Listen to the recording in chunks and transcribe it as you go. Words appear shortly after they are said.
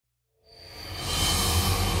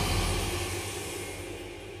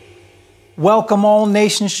Welcome, All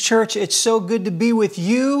Nations Church. It's so good to be with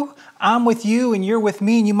you. I'm with you and you're with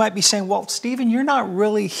me. And you might be saying, well, Stephen, you're not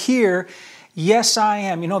really here. Yes, I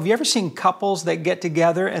am. Have you ever seen couples that get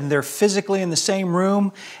together and they're physically in the same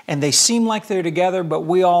room and they seem like they're together, but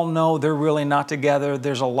we all know they're really not together.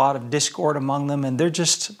 There's a lot of discord among them and they're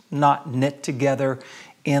just not knit together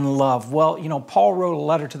in love. Well, Paul wrote a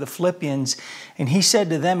letter to the Philippians and he said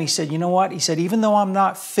to them, he said, you know what? He said, even though I'm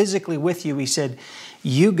not physically with you, he said,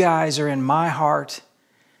 you guys are in my heart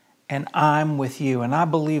and I'm with you. And I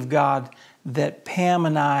believe, God, that Pam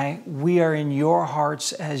and I, we are in your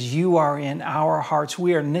hearts as you are in our hearts.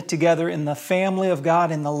 We are knit together in the family of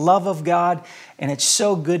God, in the love of God, and it's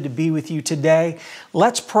so good to be with you today.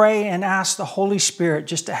 Let's pray and ask the Holy Spirit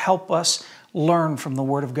just to help us learn from the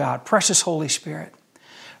Word of God. Precious Holy Spirit,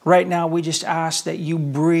 right now we just ask that you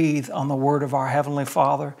breathe on the Word of our Heavenly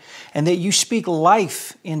Father and that you speak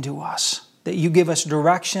life into us, that you give us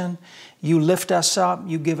direction, you lift us up,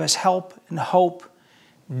 you give us help and hope.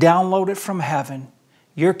 Download it from heaven.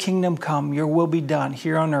 Your kingdom come, your will be done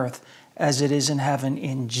here on earth as it is in heaven.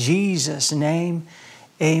 In Jesus' name,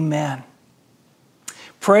 amen.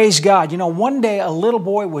 Praise God. One day a little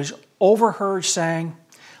boy was overheard saying,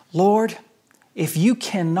 Lord, if you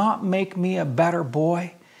cannot make me a better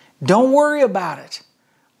boy, don't worry about it.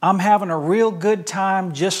 I'm having a real good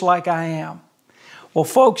time just like I am. Well,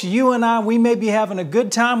 folks, you and I, we may be having a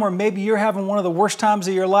good time or maybe you're having one of the worst times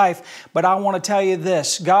of your life, but I want to tell you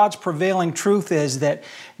this, God's prevailing truth is that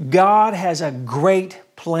God has a great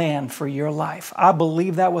plan for your life. I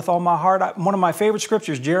believe that with all my heart. One of my favorite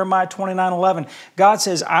scriptures, Jeremiah 29:11, God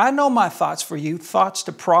says, I know my thoughts for you, thoughts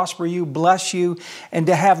to prosper you, bless you, and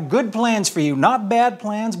to have good plans for you. Not bad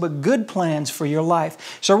plans, but good plans for your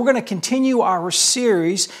life. So we're going to continue our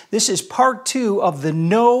series. This is part 2 of the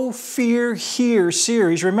No Fear Here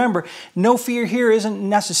series. Remember, no fear here isn't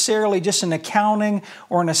necessarily just an accounting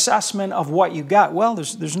or an assessment of what you got. Well,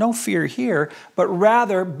 there's no fear here, but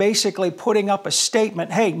rather basically putting up a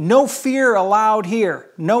statement. Hey, no fear allowed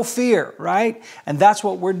here. No fear, right? And that's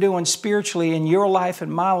what we're doing spiritually in your life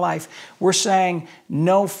and my life. We're saying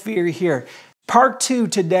no fear here. Part 2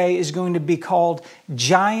 today is going to be called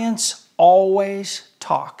Giants Always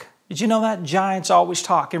Talk. Did you know that? Giants always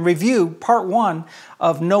talk. In review, part 1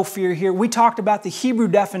 of No Fear Here, we talked about the Hebrew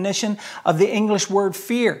definition of the English word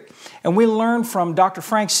fear. And we learned from Dr.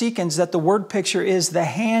 Frank Seekins that the word picture is the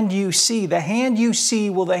hand you see. The hand you see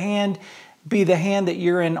will the hand be the hand that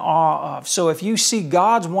you're in awe of. So if you see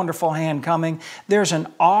God's wonderful hand coming, there's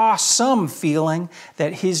an awesome feeling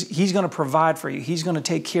that He's going to provide for you. He's going to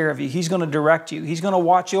take care of you. He's going to direct you. He's going to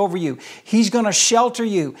watch over you. He's going to shelter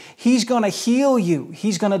you. He's going to heal you.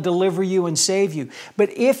 He's going to deliver you and save you. But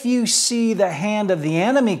if you see the hand of the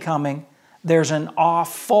enemy coming, there's an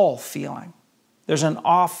awful feeling. There's an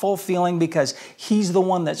awful feeling because he's the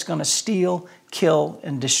one that's going to steal, kill,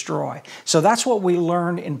 and destroy. So that's what we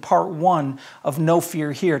learned in part 1 of No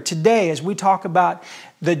Fear Here. Today, as we talk about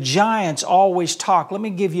the giants always talk, let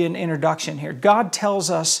me give you an introduction here. God tells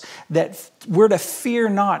us that we're to fear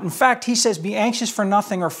not. In fact, He says, be anxious for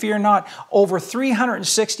nothing or fear not over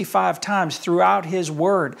 365 times throughout His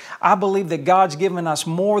Word. I believe that God's given us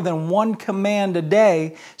more than one command a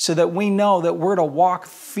day so that we know that we're to walk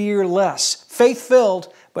fearless.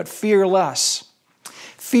 Faith-filled, but fearless.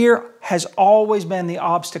 Fear has always been the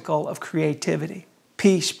obstacle of creativity,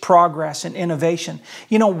 peace, progress, and innovation.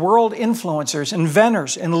 World influencers,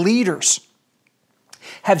 inventors, and leaders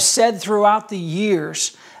have said throughout the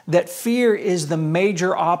years that fear is the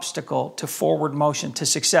major obstacle to forward motion, to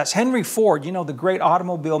success. Henry Ford, the great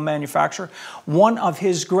automobile manufacturer,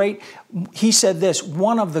 he said this,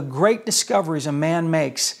 one of the great discoveries a man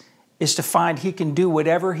makes is to find he can do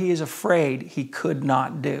whatever he is afraid he could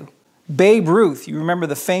not do. Babe Ruth, you remember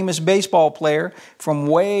the famous baseball player from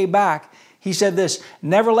way back, he said this,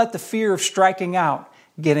 never let the fear of striking out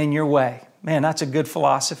get in your way. Man, that's a good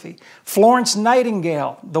philosophy. Florence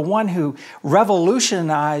Nightingale, the one who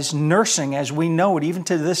revolutionized nursing as we know it, even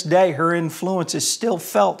to this day, her influence is still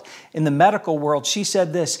felt in the medical world. She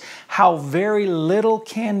said this, how very little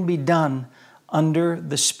can be done under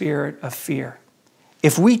the spirit of fear.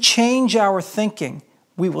 If we change our thinking,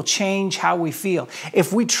 we will change how we feel.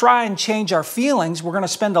 If we try and change our feelings, we're going to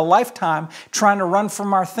spend a lifetime trying to run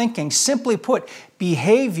from our thinking. Simply put,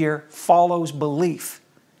 behavior follows belief.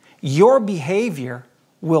 Your behavior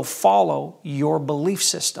will follow your belief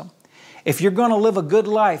system. If you're going to live a good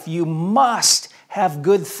life, you must have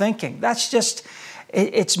good thinking.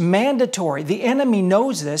 It's mandatory. The enemy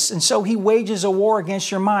knows this, and so he wages a war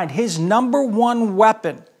against your mind. His number one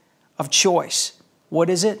weapon of choice, what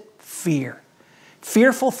is it? Fear.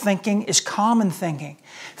 Fearful thinking is common thinking.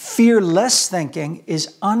 Fearless thinking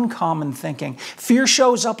is uncommon thinking. Fear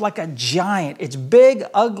shows up like a giant. It's big,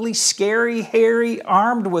 ugly, scary, hairy,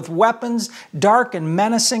 armed with weapons, dark and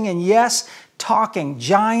menacing, and yes, talking.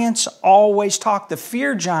 Giants always talk. The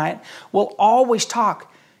fear giant will always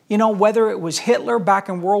talk. You know, whether it was Hitler back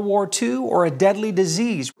in World War II or a deadly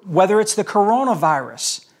disease, whether it's the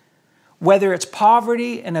coronavirus, whether it's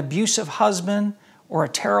poverty, an abusive husband, or a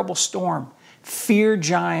terrible storm, fear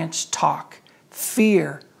giants talk.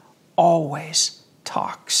 Fear always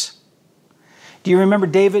talks. Do you remember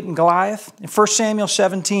David and Goliath? In 1 Samuel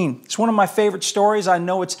 17, it's one of my favorite stories. I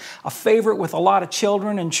know it's a favorite with a lot of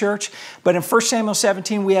children in church. But in 1 Samuel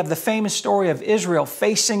 17, we have the famous story of Israel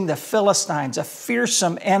facing the Philistines, a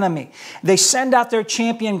fearsome enemy. They send out their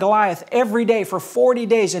champion Goliath every day for 40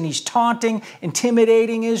 days, and he's taunting,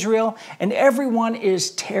 intimidating Israel, and everyone is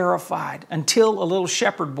terrified until a little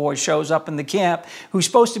shepherd boy shows up in the camp who's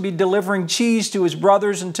supposed to be delivering cheese to his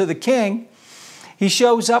brothers and to the king. He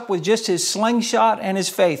shows up with just his slingshot and his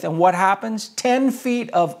faith. And what happens? 10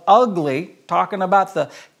 feet of ugly, talking about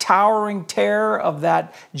the towering terror of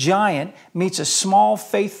that giant, meets a small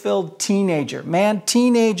faith-filled teenager. Man,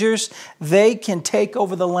 teenagers, they can take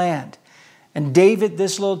over the land. And David,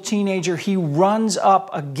 this little teenager, he runs up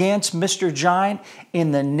against Mr. Giant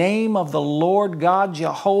in the name of the Lord God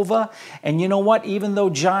Jehovah. And you know what? Even though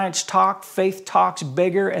giants talk, faith talks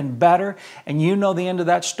bigger and better. And you know the end of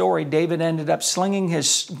that story. David ended up slinging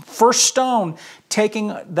his first stone,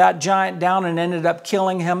 taking that giant down, and ended up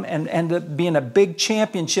killing him, and ended up being a big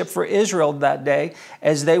championship for Israel that day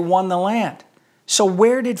as they won the land. So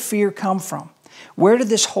where did fear come from? Where did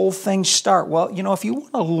this whole thing start? Well, you know, if you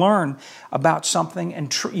want to learn about something,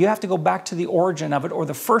 and you have to go back to the origin of it, or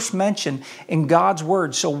the first mention in God's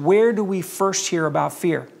Word. So where do we first hear about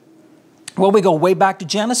fear? Well, we go way back to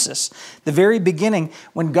Genesis, the very beginning,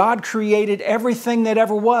 when God created everything that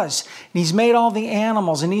ever was. And He's made all the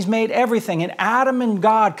animals, and He's made everything. And Adam and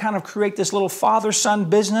God kind of create this little father-son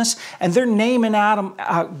business, and they're naming Adam.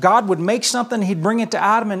 God would make something, He'd bring it to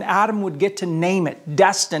Adam, and Adam would get to name it,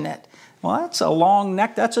 destine it. Well, that's a long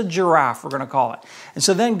neck. That's a giraffe, we're going to call it. And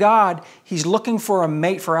so then God, He's looking for a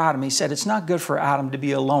mate for Adam. He said, it's not good for Adam to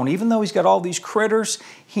be alone. Even though he's got all these critters,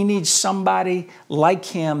 he needs somebody like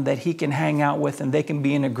him that he can hang out with, and they can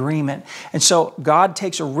be in agreement. And so God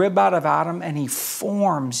takes a rib out of Adam, and He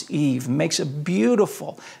forms Eve, makes a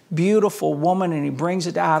beautiful, beautiful woman, and He brings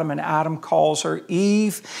it to Adam, and Adam calls her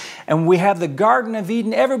Eve. And we have the Garden of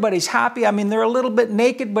Eden. Everybody's happy. I mean, they're a little bit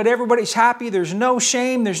naked, but everybody's happy. There's no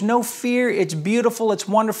shame. There's no fear. It's beautiful. It's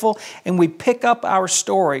wonderful. And we pick up our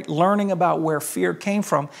story, learning about where fear came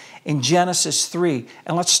from in Genesis 3.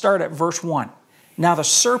 And let's start at verse 1. Now the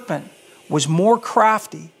serpent was more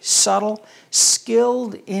crafty, subtle,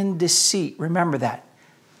 skilled in deceit. Remember that.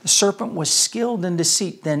 The serpent was skilled in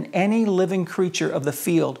deceit than any living creature of the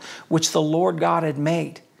field which the Lord God had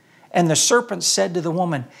made. And the serpent said to the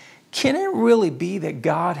woman, can it really be that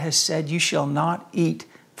God has said you shall not eat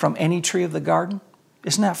from any tree of the garden?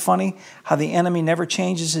 Isn't that funny how the enemy never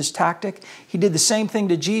changes his tactic? He did the same thing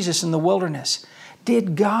to Jesus in the wilderness.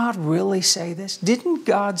 Did God really say this? Didn't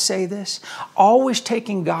God say this? Always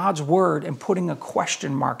taking God's word and putting a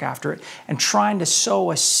question mark after it and trying to sow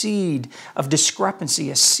a seed of discrepancy,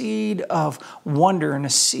 a seed of wonder, and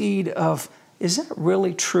a seed of, is it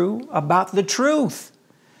really true about the truth?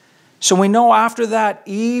 So we know after that,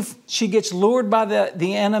 Eve, she gets lured by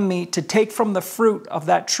the enemy to take from the fruit of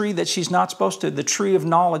that tree that she's not supposed to, the tree of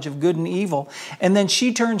knowledge of good and evil. And then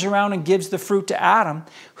she turns around and gives the fruit to Adam,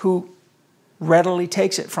 who readily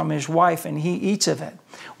takes it from his wife, and he eats of it.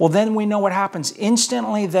 Well, then we know what happens.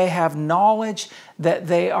 Instantly, they have knowledge that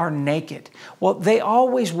they are naked. Well, they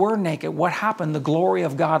always were naked. What happened? The glory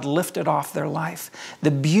of God lifted off their life.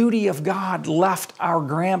 The beauty of God left our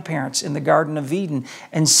grandparents in the Garden of Eden,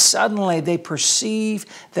 and suddenly they perceive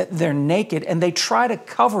that they're naked, and they try to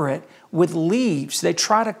cover it with leaves. They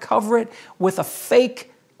try to cover it with a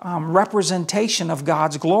fake representation of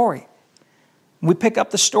God's glory. We pick up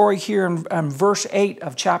the story here in verse 8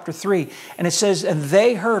 of chapter 3. And it says, and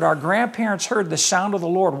they heard, our grandparents heard the sound of the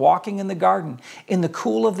Lord walking in the garden in the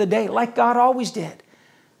cool of the day, like God always did.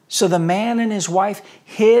 So the man and his wife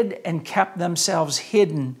hid and kept themselves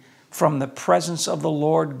hidden from the presence of the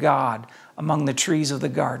Lord God among the trees of the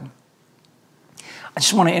garden. I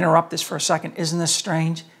just want to interrupt this for a second. Isn't this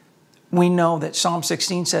strange? We know that Psalm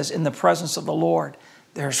 16 says, in the presence of the Lord,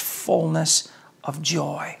 there's fullness of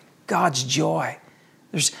joy. God's joy.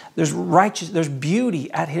 There's righteous, there's beauty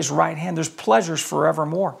at His right hand. There's pleasures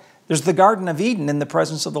forevermore. There's the Garden of Eden in the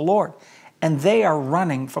presence of the Lord. And they are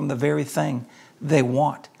running from the very thing they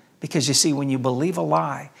want. Because you see, when you believe a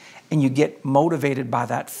lie and you get motivated by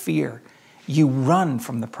that fear, you run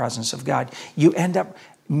from the presence of God. You end up,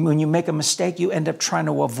 when you make a mistake, you end up trying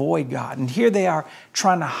to avoid God. And here they are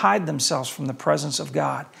trying to hide themselves from the presence of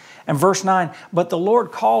God. And verse 9, but the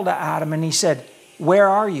Lord called to Adam and he said, where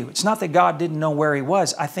are you? It's not that God didn't know where he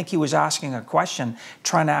was. I think he was asking a question,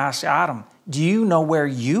 trying to ask Adam, do you know where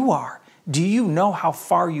you are? Do you know how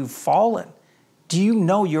far you've fallen? Do you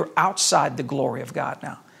know you're outside the glory of God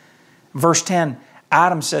now? Verse 10,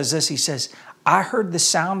 Adam says this, he says, I heard the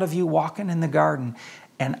sound of you walking in the garden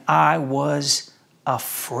and I was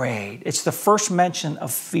afraid. It's the first mention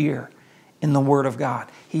of fear in the Word of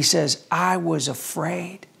God. He says, I was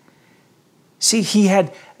afraid. See, he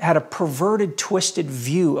had a perverted, twisted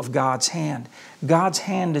view of God's hand. God's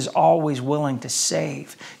hand is always willing to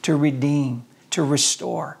save, to redeem, to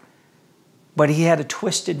restore. But he had a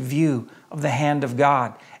twisted view of the hand of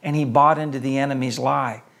God, and he bought into the enemy's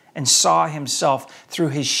lie and saw himself through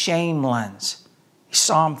his shame lens. He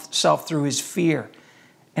saw himself through his fear,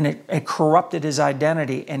 and it corrupted his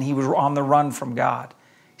identity, and he was on the run from God.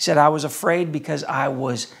 He said, I was afraid because I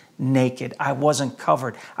was naked. I wasn't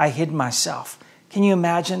covered. I hid myself. Can you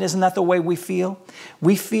imagine? Isn't that the way we feel?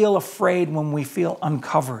 We feel afraid when we feel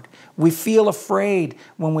uncovered. We feel afraid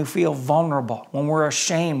when we feel vulnerable, when we're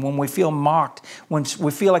ashamed, when we feel mocked, when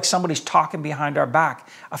we feel like somebody's talking behind our back.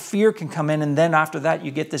 A fear can come in, and then after that,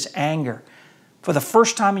 you get this anger. For the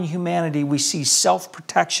first time in humanity, we see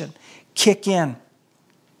self-protection kick in,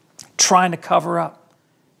 trying to cover up,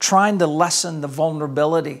 trying to lessen the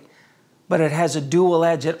vulnerability. But it has a dual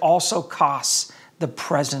edge. It also costs the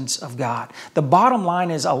presence of God. The bottom line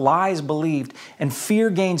is a lie is believed and fear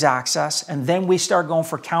gains access, and then we start going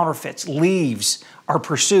for counterfeits. Leaves are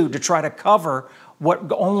pursued to try to cover what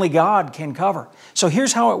only God can cover. So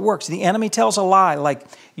here's how it works. The enemy tells a lie like,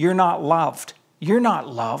 you're not loved. You're not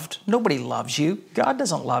loved. Nobody loves you. God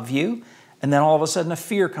doesn't love you. And then all of a sudden a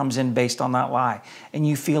fear comes in based on that lie, and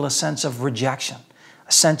you feel a sense of rejection,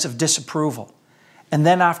 a sense of disapproval. And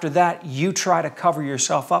then after that, you try to cover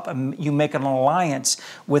yourself up and you make an alliance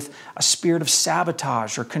with a spirit of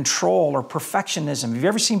sabotage or control or perfectionism. Have you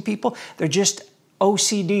ever seen people? They're just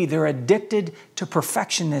OCD. They're addicted to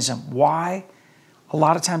perfectionism. Why? A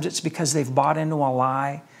lot of times it's because they've bought into a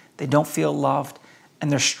lie. They don't feel loved, and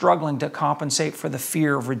they're struggling to compensate for the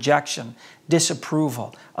fear of rejection,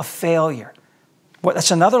 disapproval, of failure. Well,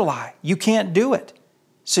 that's another lie. You can't do it.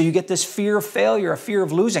 So you get this fear of failure, a fear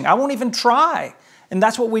of losing. I won't even try. And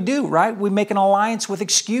that's what we do, right? We make an alliance with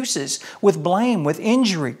excuses, with blame, with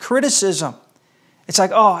injury, criticism. It's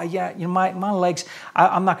like, oh, yeah, my legs,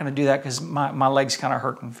 I'm not going to do that because my leg's kind of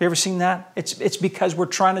hurting. Have you ever seen that? It's because we're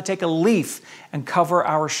trying to take a leaf and cover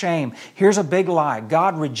our shame. Here's a big lie.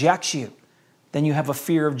 God rejects you. Then you have a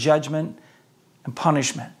fear of judgment and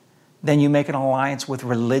punishment. Then you make an alliance with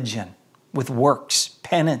religion, with works,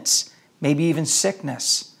 penance, maybe even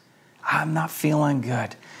sickness. I'm not feeling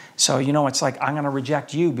good. So, it's like, I'm going to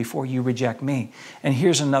reject you before you reject me. And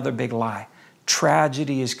here's another big lie.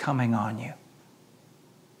 Tragedy is coming on you.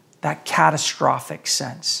 That catastrophic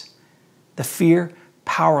sense. The fear,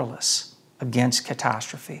 powerless against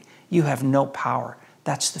catastrophe. You have no power.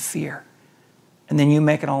 That's the fear. And then you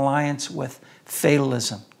make an alliance with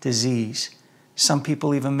fatalism, disease. Some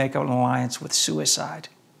people even make an alliance with suicide.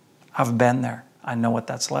 I've been there. I know what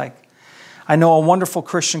that's like. I know a wonderful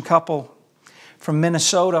Christian couple from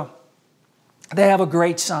Minnesota. They have a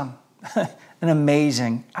great son, an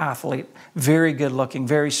amazing athlete, very good looking,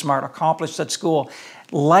 very smart, accomplished at school,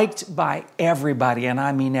 liked by everybody, and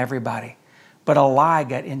I mean everybody. But a lie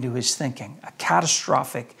got into his thinking, a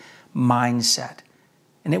catastrophic mindset.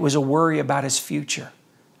 And it was a worry about his future.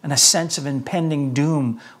 And a sense of impending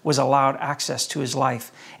doom was allowed access to his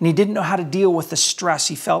life. And he didn't know how to deal with the stress.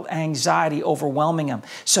 He felt anxiety overwhelming him.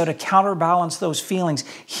 So to counterbalance those feelings,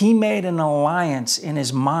 he made an alliance in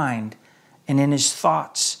his mind and in his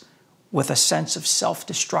thoughts with a sense of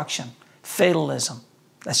self-destruction, fatalism.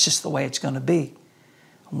 That's just the way it's going to be.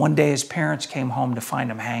 One day his parents came home to find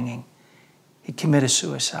him hanging. He committed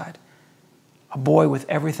suicide. A boy with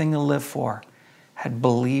everything to live for had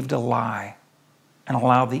believed a lie and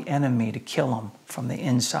allow the enemy to kill him from the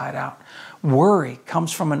inside out. Worry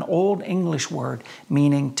comes from an old English word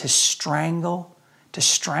meaning to strangle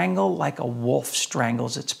like a wolf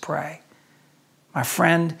strangles its prey. My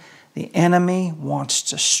friend, the enemy wants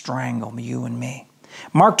to strangle you and me.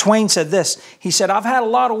 Mark Twain said this. He said, I've had a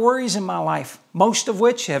lot of worries in my life, most of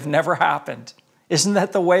which have never happened. Isn't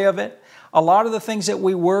that the way of it? A lot of the things that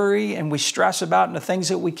we worry and we stress about and the things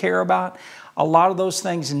that we care about, a lot of those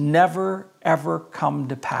things never, ever come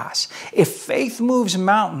to pass. If faith moves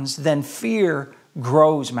mountains, then fear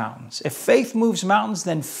grows mountains. If faith moves mountains,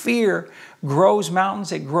 then fear grows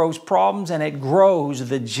mountains, it grows problems, and it grows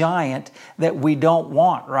the giant that we don't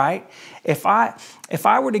want, right? If I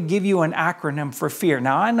were to give you an acronym for fear,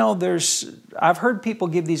 now I know I've heard people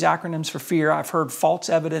give these acronyms for fear. I've heard false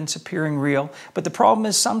evidence appearing real, but the problem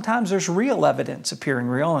is sometimes there's real evidence appearing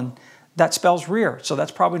real, and that spells rear, so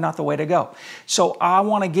that's probably not the way to go. So I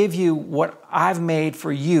want to give you what I've made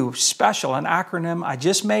for you, special, an acronym I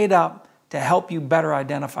just made up to help you better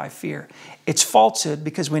identify fear. It's falsehood,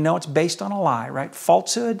 because we know it's based on a lie, right?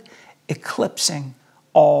 Falsehood eclipsing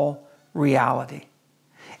all reality.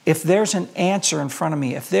 If there's an answer in front of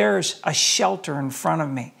me, if there's a shelter in front of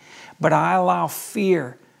me, but I allow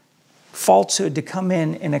fear, falsehood to come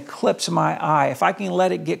in and eclipse my eye, if I can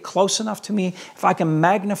let it get close enough to me, if I can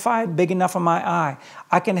magnify it big enough in my eye,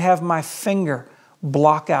 I can have my finger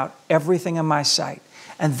block out everything in my sight.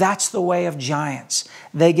 And that's the way of giants.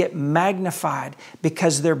 They get magnified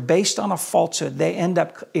because they're based on a falsehood. They end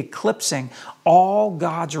up eclipsing all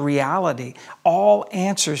God's reality, all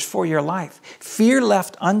answers for your life. Fear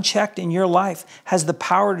left unchecked in your life has the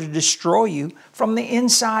power to destroy you from the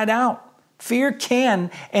inside out. Fear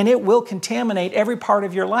can and it will contaminate every part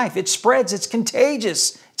of your life. It spreads, it's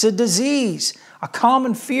contagious, it's a disease. A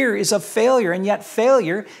common fear is of failure, and yet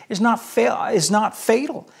failure is not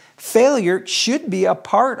fatal. Failure should be a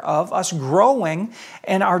part of us growing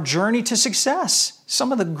and our journey to success.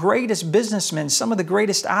 Some of the greatest businessmen, some of the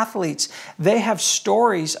greatest athletes, they have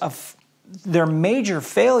stories of their major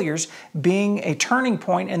failures being a turning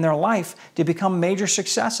point in their life to become major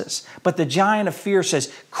successes. But the giant of fear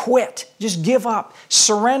says, quit, just give up,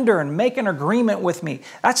 surrender and make an agreement with me.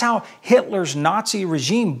 That's how Hitler's Nazi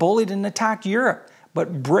regime bullied and attacked Europe.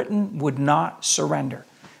 But Britain would not surrender.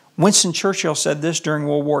 Winston Churchill said this during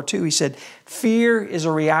World War II. He said, fear is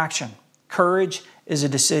a reaction. Courage is a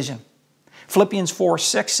decision. Philippians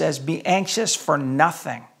 4:6 says, be anxious for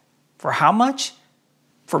nothing. For how much?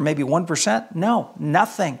 For maybe 1%? No,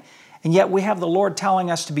 nothing. And yet we have the Lord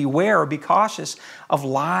telling us to beware or be cautious of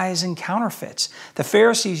lies and counterfeits. The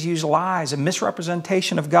Pharisees used lies, a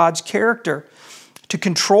misrepresentation of God's character, to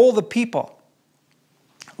control the people.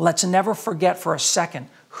 Let's never forget for a second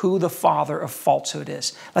who the father of falsehood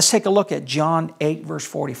is. Let's take a look at John 8, verse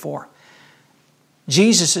 44.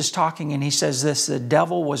 Jesus is talking and he says this, the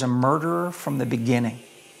devil was a murderer from the beginning.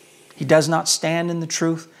 He does not stand in the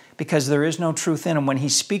truth because there is no truth in him. When he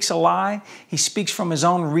speaks a lie, he speaks from his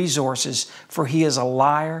own resources, for he is a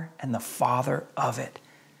liar and the father of it.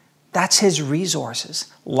 That's his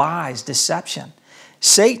resources, lies, deception.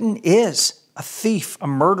 Satan is a thief, a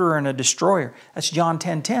murderer, and a destroyer. That's John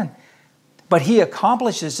 10:10. But he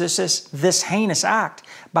accomplishes this heinous act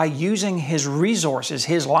by using his resources,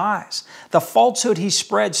 his lies. The falsehood he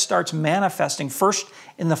spreads starts manifesting first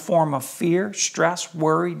in the form of fear, stress,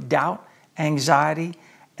 worry, doubt, anxiety,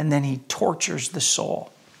 and then he tortures the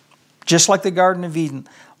soul. Just like the Garden of Eden,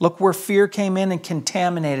 look where fear came in and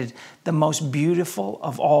contaminated the most beautiful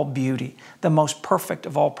of all beauty, the most perfect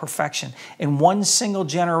of all perfection. In one single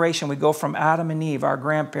generation, we go from Adam and Eve, our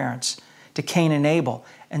grandparents, to Cain and Abel,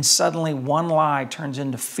 and suddenly one lie turns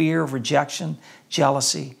into fear, rejection,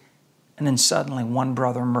 jealousy, and then suddenly one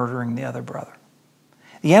brother murdering the other brother.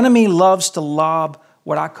 The enemy loves to lob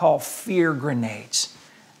what I call fear grenades.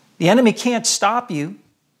 The enemy can't stop you,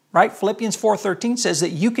 right? Philippians 4:13 says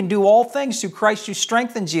that you can do all things through Christ who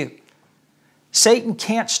strengthens you. Satan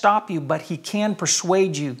can't stop you, but he can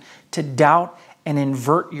persuade you to doubt and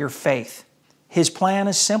invert your faith. His plan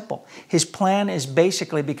is simple. His plan is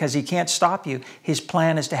basically, because he can't stop you, his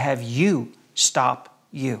plan is to have you stop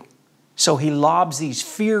you. So he lobs these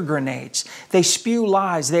fear grenades. They spew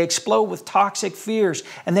lies. They explode with toxic fears,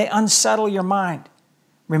 and they unsettle your mind.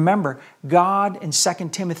 Remember, God in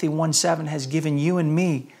 2 Timothy 1:7 has given you and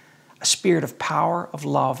me a spirit of power, of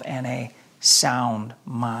love, and a sound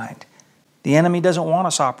mind. The enemy doesn't want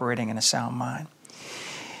us operating in a sound mind.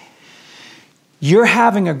 You're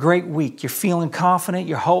having a great week. You're feeling confident.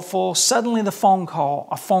 You're hopeful. Suddenly a phone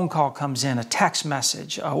call comes in, a text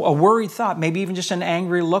message, a worried thought, maybe even just an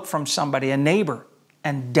angry look from somebody, a neighbor,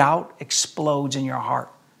 and doubt explodes in your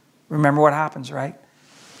heart. Remember what happens, right?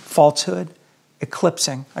 Falsehood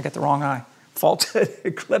eclipsing. I got the wrong eye. Falsehood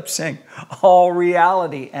eclipsing all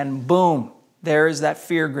reality, and boom, there is that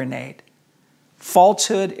fear grenade.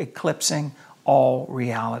 Falsehood eclipsing all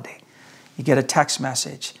reality. You get a text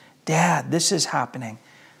message. Dad, this is happening.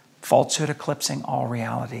 Falsehood eclipsing all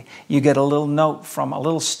reality. You get a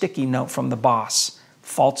little sticky note from the boss.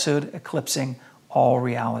 Falsehood eclipsing all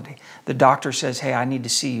reality. The doctor says, hey, I need to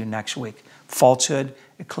see you next week. Falsehood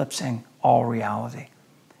eclipsing all reality.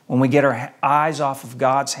 When we get our eyes off of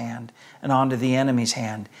God's hand and onto the enemy's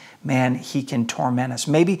hand, man, he can torment us.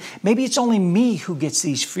 Maybe it's only me who gets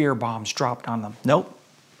these fear bombs dropped on them. Nope,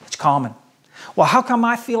 it's common. Well, how come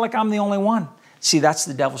I feel like I'm the only one? See, that's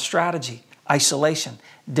the devil's strategy. Isolation.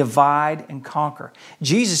 Divide and conquer.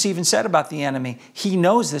 Jesus even said about the enemy, he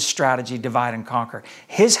knows this strategy, divide and conquer.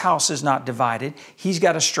 His house is not divided. He's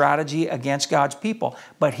got a strategy against God's people,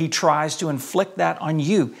 but he tries to inflict that on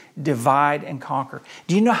you, divide and conquer.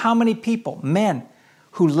 Do you know how many people, men,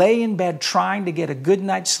 who lay in bed trying to get a good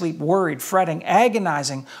night's sleep, worried, fretting,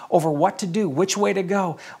 agonizing over what to do, which way to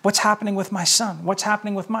go, what's happening with my son, what's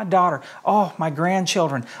happening with my daughter, oh, my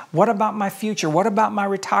grandchildren, what about my future, what about my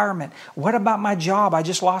retirement, what about my job, I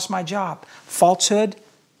just lost my job. Falsehood,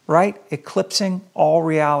 right? Eclipsing all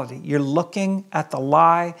reality. You're looking at the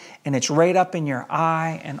lie and it's right up in your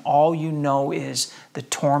eye and all you know is the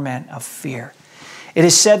torment of fear. It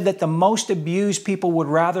is said that the most abused people would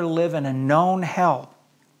rather live in a known hell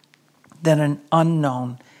than an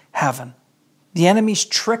unknown heaven. The enemy's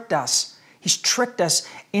tricked us. He's tricked us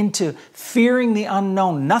into fearing the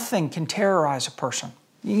unknown. Nothing can terrorize a person.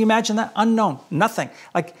 You can imagine that? Unknown. Nothing.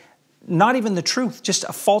 Like not even the truth, just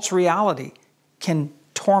a false reality can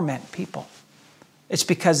torment people. It's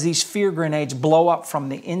because these fear grenades blow up from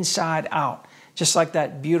the inside out, just like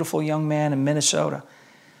that beautiful young man in Minnesota,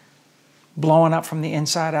 blowing up from the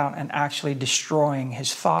inside out and actually destroying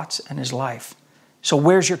his thoughts and his life. So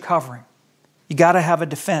where's your covering? You got to have a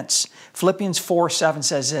defense. Philippians 4:7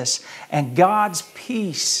 says this, and God's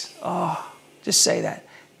peace, just say that,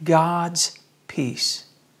 God's peace,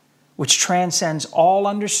 which transcends all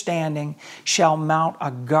understanding, shall mount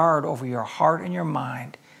a guard over your heart and your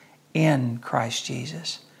mind in Christ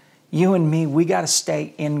Jesus. You and me, we got to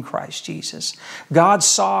stay in Christ Jesus. God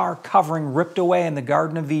saw our covering ripped away in the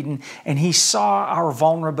Garden of Eden, and He saw our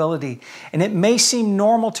vulnerability. And it may seem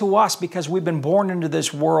normal to us because we've been born into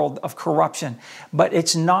this world of corruption, but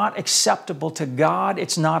it's not acceptable to God.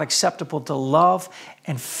 It's not acceptable to love,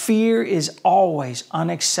 and fear is always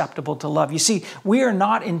unacceptable to love. You see, we are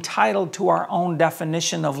not entitled to our own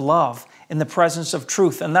definition of love in the presence of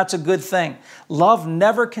truth, and that's a good thing. Love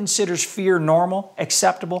never considers fear normal,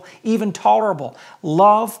 acceptable, even tolerable.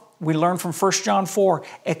 Love, we learn from 1 John 4,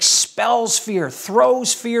 expels fear,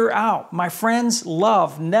 throws fear out. My friends,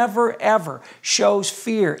 love never ever shows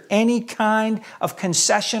fear any kind of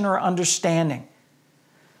concession or understanding.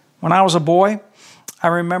 When I was a boy, I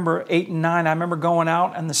remember 8 and 9, I remember going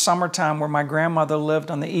out in the summertime where my grandmother lived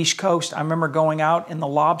on the East Coast. I remember going out in the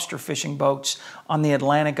lobster fishing boats on the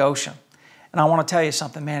Atlantic Ocean. And I want to tell you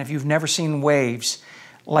something, man, if you've never seen waves,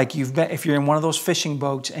 like if you're in one of those fishing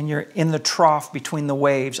boats and you're in the trough between the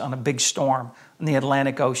waves on a big storm in the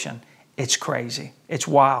Atlantic Ocean, it's crazy. It's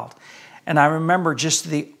wild. And I remember just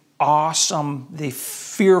the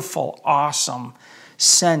fearful, awesome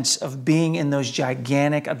sense of being in those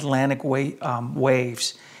gigantic Atlantic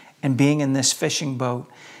waves and being in this fishing boat.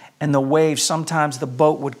 And the waves, sometimes the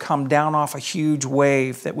boat would come down off a huge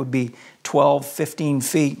wave that would be 12, 15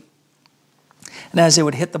 feet. And as it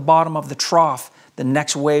would hit the bottom of the trough, the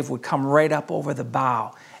next wave would come right up over the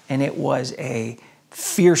bow. And it was a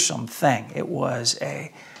fearsome thing. It was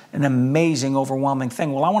an amazing, overwhelming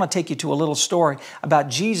thing. Well, I want to take you to a little story about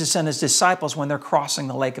Jesus and His disciples when they're crossing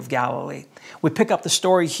the Lake of Galilee. We pick up the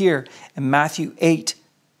story here in Matthew 8,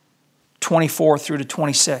 24 through to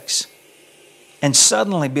 26. And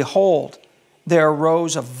suddenly, behold, there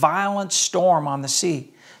arose a violent storm on the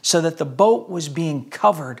sea, so that the boat was being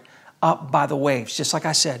covered up by the waves, just like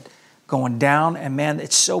I said, going down, and man,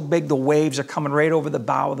 it's so big the waves are coming right over the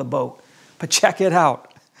bow of the boat. But check it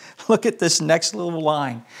out. Look at this next little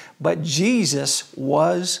line. But Jesus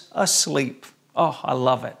was asleep. Oh, I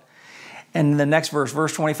love it. And the next verse,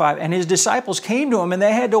 verse 25, and His disciples came to Him and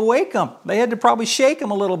they had to wake Him. They had to probably shake Him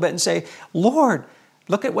a little bit and say, Lord,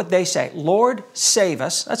 look at what they say. Lord, save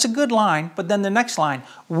us. That's a good line. But then the next line,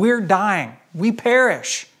 we're dying. We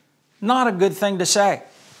perish. Not a good thing to say.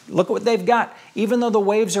 Look at what they've got. Even though the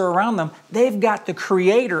waves are around them, they've got the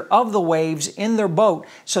creator of the waves in their boat.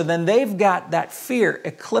 So then they've got that fear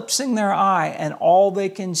eclipsing their eye, and all they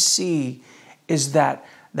can see is that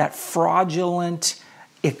fraudulent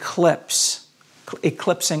eclipse,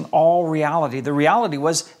 eclipsing all reality. The reality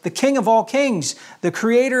was the King of all kings, the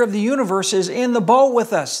creator of the universe, is in the boat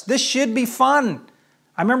with us. This should be fun.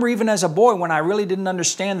 I remember even as a boy when I really didn't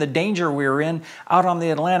understand the danger we were in out on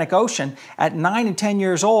the Atlantic Ocean at 9 and 10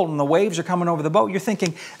 years old and the waves are coming over the boat, you're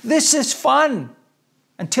thinking, this is fun.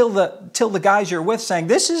 Until the guys you're with saying,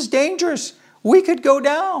 this is dangerous. We could go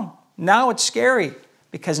down. Now it's scary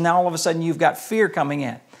because now all of a sudden you've got fear coming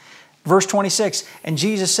in. Verse 26, and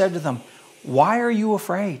Jesus said to them, Why are you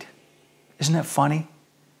afraid? Isn't it funny?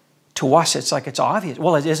 To us, it's like it's obvious.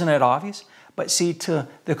 Well, isn't it obvious? But see, to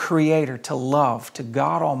the Creator, to love, to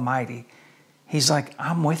God Almighty, He's like,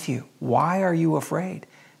 I'm with you. Why are you afraid?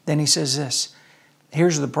 Then He says this,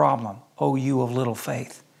 here's the problem, O you of little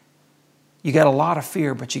faith. You got a lot of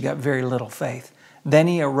fear, but you got very little faith. Then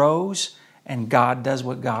He arose, and God does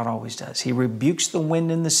what God always does. He rebukes the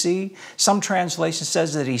wind and the sea. Some translation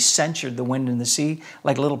says that He censured the wind and the sea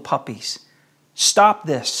like little puppies. Stop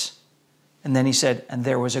this. And then He said, and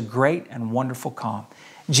there was a great and wonderful calm.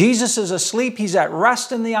 Jesus is asleep. He's at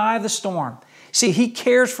rest in the eye of the storm. See, He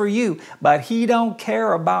cares for you, but He don't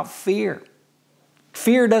care about fear.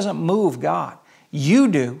 Fear doesn't move God. You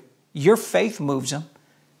do. Your faith moves Him.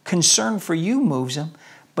 Concern for you moves Him.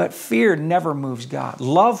 But fear never moves God.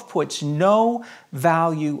 Love puts no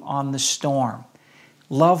value on the storm.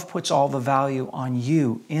 Love puts all the value on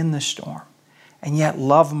you in the storm. And yet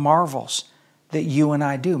love marvels that you and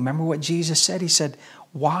I do. Remember what Jesus said? He said,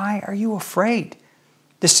 why are you afraid?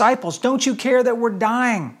 Disciples, don't you care that we're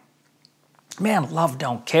dying? Man, love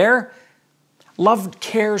don't care. Love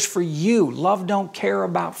cares for you. Love don't care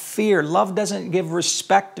about fear. Love doesn't give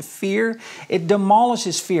respect to fear. It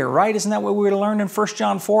demolishes fear, right? Isn't that what we learned in 1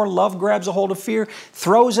 John 4? Love grabs a hold of fear,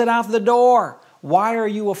 throws it out the door. Why are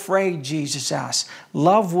you afraid? Jesus asks.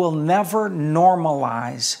 Love will never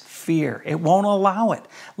normalize fear. It won't allow it.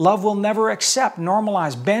 Love will never accept,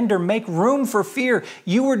 normalize, bend, or make room for fear.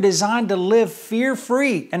 You were designed to live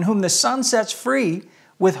fear-free, and whom the Son sets free,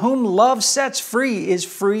 with whom love sets free, is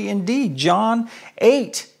free indeed. John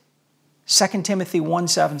 8. 2 Timothy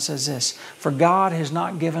 1:7 says this, for God has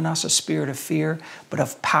not given us a spirit of fear, but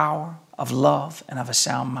of power, of love, and of a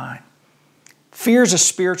sound mind. Fear is a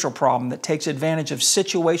spiritual problem that takes advantage of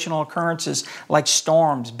situational occurrences like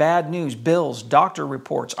storms, bad news, bills, doctor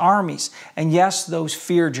reports, armies, and yes, those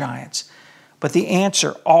fear giants. But the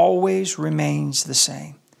answer always remains the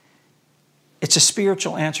same. It's a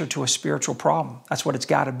spiritual answer to a spiritual problem. That's what it's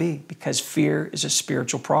got to be, because fear is a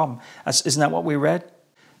spiritual problem. Isn't that what we read?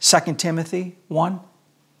 2 Timothy 1,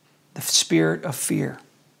 the spirit of fear.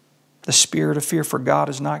 The spirit of fear, for God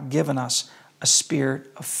has not given us a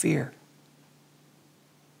spirit of fear.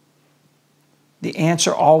 The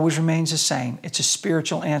answer always remains the same. It's a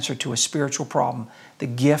spiritual answer to a spiritual problem. The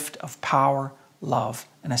gift of power, love,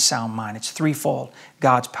 and a sound mind. It's threefold.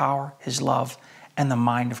 God's power, His love, and the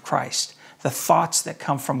mind of Christ. The thoughts that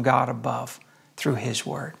come from God above through His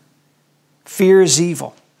Word. Fear is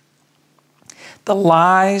evil. The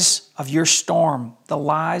lies of your storm, the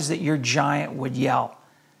lies that your giant would yell,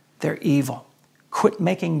 they're evil. Quit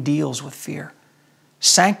making deals with fear.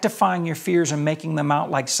 Sanctifying your fears and making them out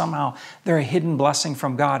like somehow they're a hidden blessing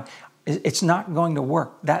from God, it's not going to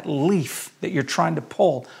work. That leaf that you're trying to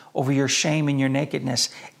pull over your shame and your nakedness,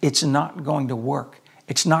 it's not going to work.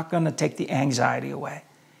 It's not going to take the anxiety away.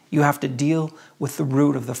 You have to deal with the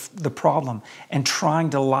root of the problem and trying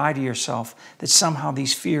to lie to yourself that somehow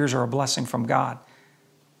these fears are a blessing from God.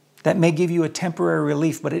 That may give you a temporary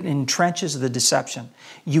relief, but it entrenches the deception.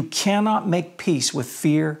 You cannot make peace with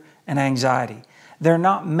fear and anxiety. They're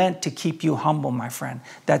not meant to keep you humble, my friend.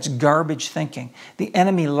 That's garbage thinking. The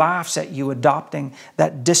enemy laughs at you adopting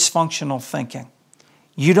that dysfunctional thinking.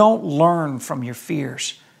 You don't learn from your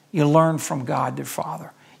fears. You learn from God, the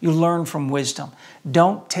Father. You learn from wisdom.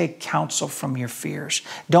 Don't take counsel from your fears.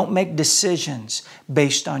 Don't make decisions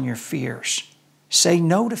based on your fears. Say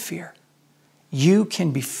no to fear. You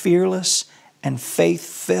can be fearless and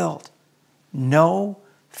faith-filled. No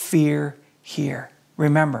fear here.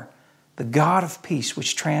 Remember, the God of peace,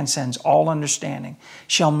 which transcends all understanding,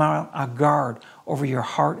 shall mount a guard over your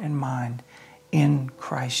heart and mind in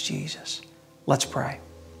Christ Jesus. Let's pray.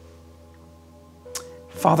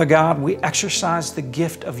 Father God, we exercise the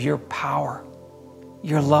gift of your power,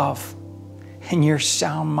 your love, and your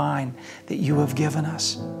sound mind that you have given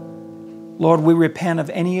us. Lord, we repent of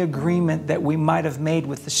any agreement that we might have made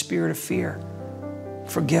with the spirit of fear.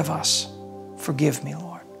 Forgive us. Forgive me,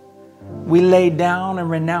 Lord. We lay down and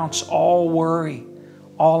renounce all worry,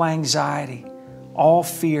 all anxiety, all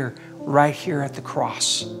fear right here at the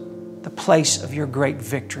cross, the place of your great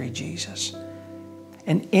victory, Jesus.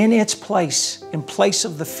 And in its place, in place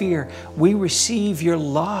of the fear, we receive your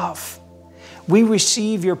love. We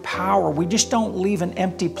receive your power. We just don't leave an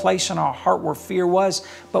empty place in our heart where fear was,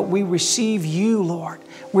 but we receive you, Lord.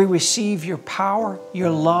 We receive your power, your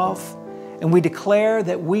love, and we declare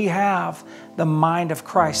that we have the mind of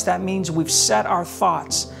Christ. That means we've set our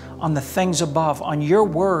thoughts on the things above, on your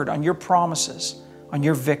word, on your promises, on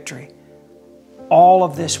your victory. All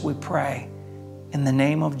of this we pray in the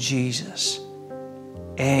name of Jesus.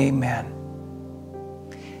 Amen.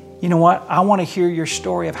 You know what? I want to hear your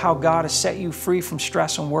story of how God has set you free from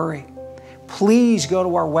stress and worry. Please go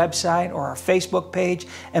to our website or our Facebook page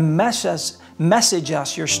and message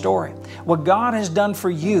us your story. What God has done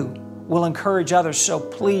for you will encourage others, so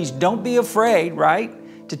please don't be afraid,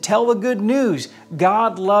 right, to tell the good news.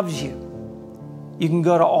 God loves you. You can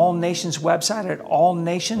go to All Nations website at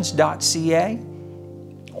allnations.ca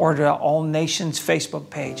or to All Nations Facebook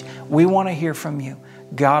page. We want to hear from you.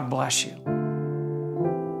 God bless you.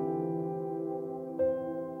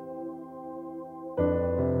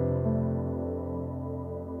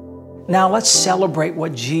 Now let's celebrate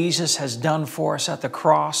what Jesus has done for us at the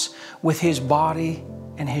cross with His body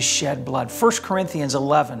and His shed blood. 1 Corinthians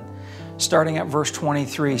 11, starting at verse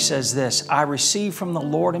 23, says this, I received from the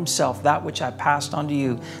Lord Himself that which I passed on to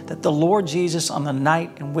you, that the Lord Jesus, on the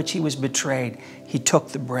night in which He was betrayed, He took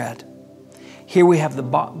the bread. Here we have the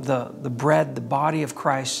bread, the body of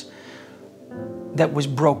Christ that was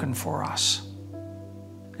broken for us.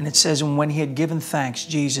 And it says, and when He had given thanks,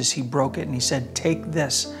 Jesus, He broke it and He said, take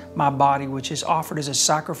this, my body, which is offered as a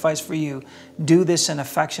sacrifice for you. Do this in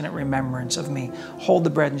affectionate remembrance of me. Hold the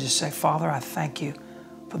bread and just say, Father, I thank you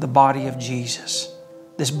for the body of Jesus.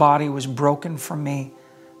 This body was broken for me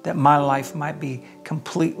that my life might be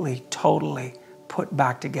completely, totally put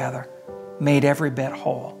back together, made every bit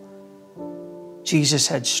whole. Jesus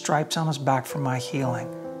had stripes on His back for my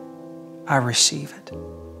healing. I receive it.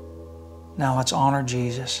 Now let's honor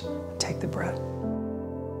Jesus and take the bread.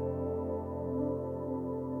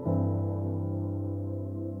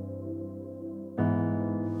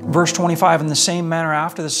 Verse 25, in the same manner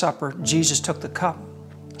after the supper, Jesus took the cup,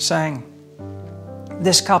 saying,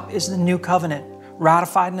 this cup is the new covenant,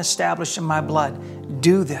 ratified and established in my blood.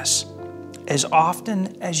 Do this as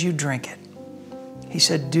often as you drink it. He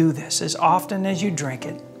said, do this as often as you drink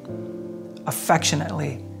it,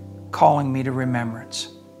 affectionately calling me to remembrance.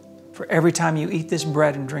 For every time you eat this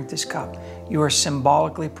bread and drink this cup, you are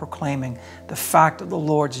symbolically proclaiming the fact of the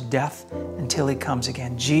Lord's death until He comes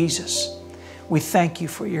again. Jesus, we thank you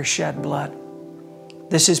for your shed blood.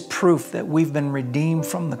 This is proof that we've been redeemed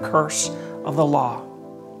from the curse of the law.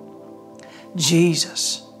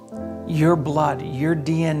 Jesus, your blood, your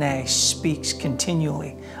DNA speaks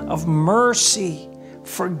continually of mercy,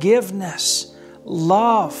 forgiveness,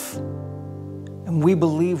 love. And we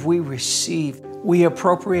believe we receive. We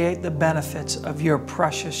appropriate the benefits of your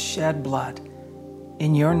precious shed blood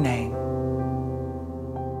in your name.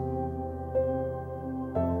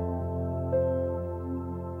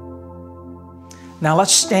 Now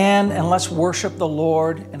let's stand and let's worship the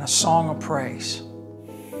Lord in a song of praise.